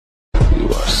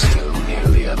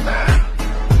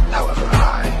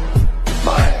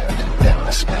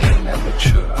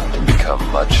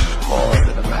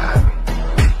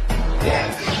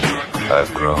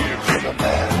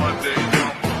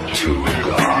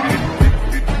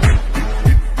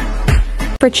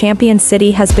for Champion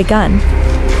City has begun.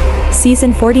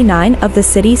 Season 49 of the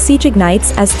city siege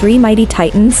ignites as three mighty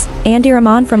titans,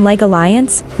 Andiramon from Leg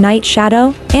Alliance, Night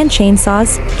Shadow, and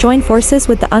Chainsaws, join forces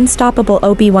with the unstoppable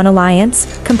OB1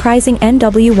 Alliance, comprising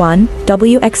NW1,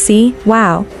 WXC,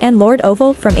 WoW, and Lord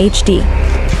Oval from HD.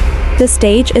 The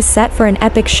stage is set for an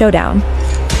epic showdown.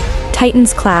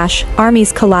 Titans clash,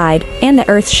 armies collide, and the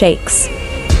earth shakes.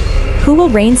 Who will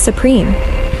reign supreme?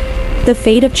 The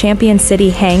fate of Champion City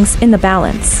hangs in the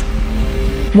balance.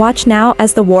 Watch now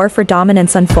as the war for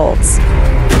dominance unfolds.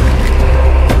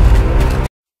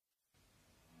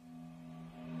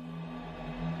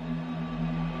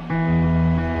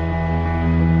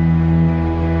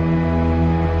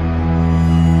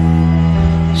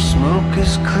 Smoke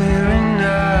is clearing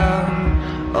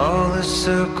now, all the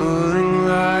circling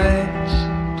lights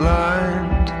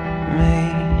blind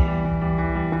me.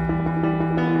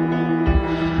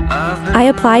 I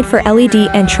applied for LED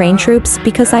and train troops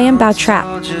because I am bow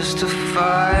trapped. Just to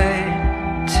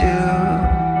fight to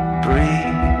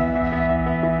breathe.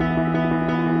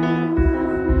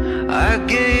 I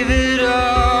gave it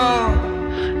all,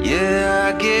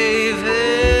 yeah, I gave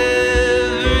everything.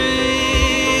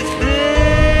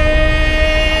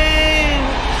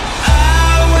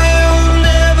 I will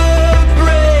never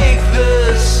break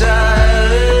the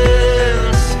silence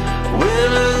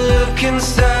when I look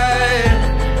inside.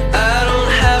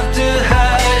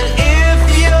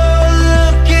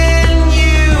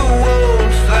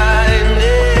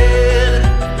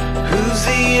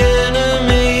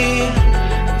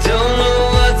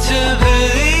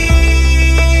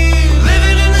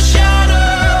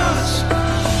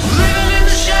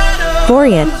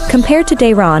 Voriant, compared to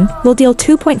Dayron, will deal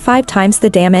 2.5 times the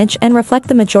damage and reflect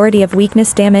the majority of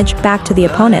weakness damage back to the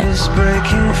opponent.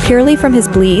 Purely from his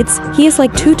bleeds, he is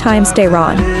like 2 times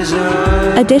Dayron.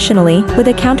 Additionally, with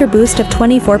a counter boost of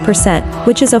 24%,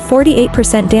 which is a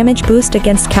 48% damage boost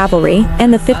against cavalry,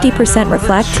 and the 50%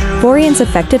 reflect, Voriant's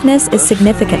effectiveness is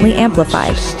significantly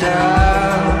amplified.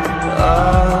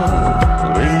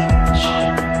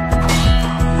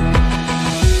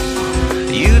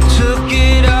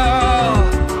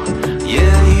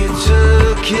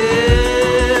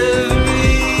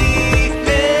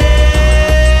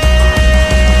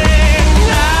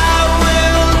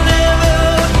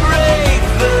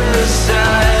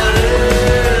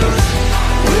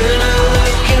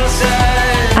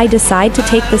 I decide to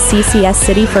take the CCS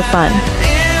city for fun.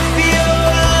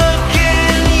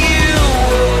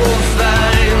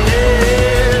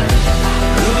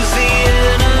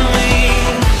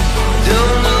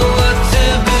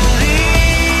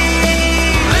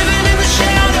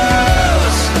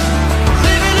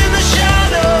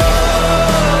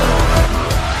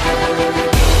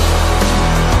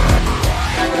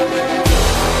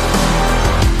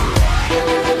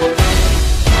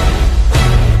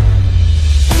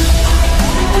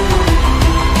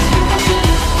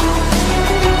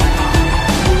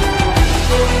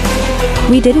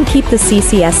 We didn't keep the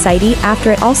CCS city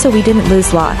after it, also we didn't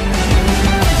lose lot.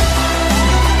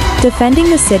 Defending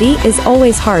the city is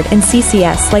always hard in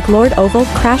CCS, like Lord Oval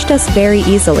crashed us very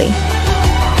easily.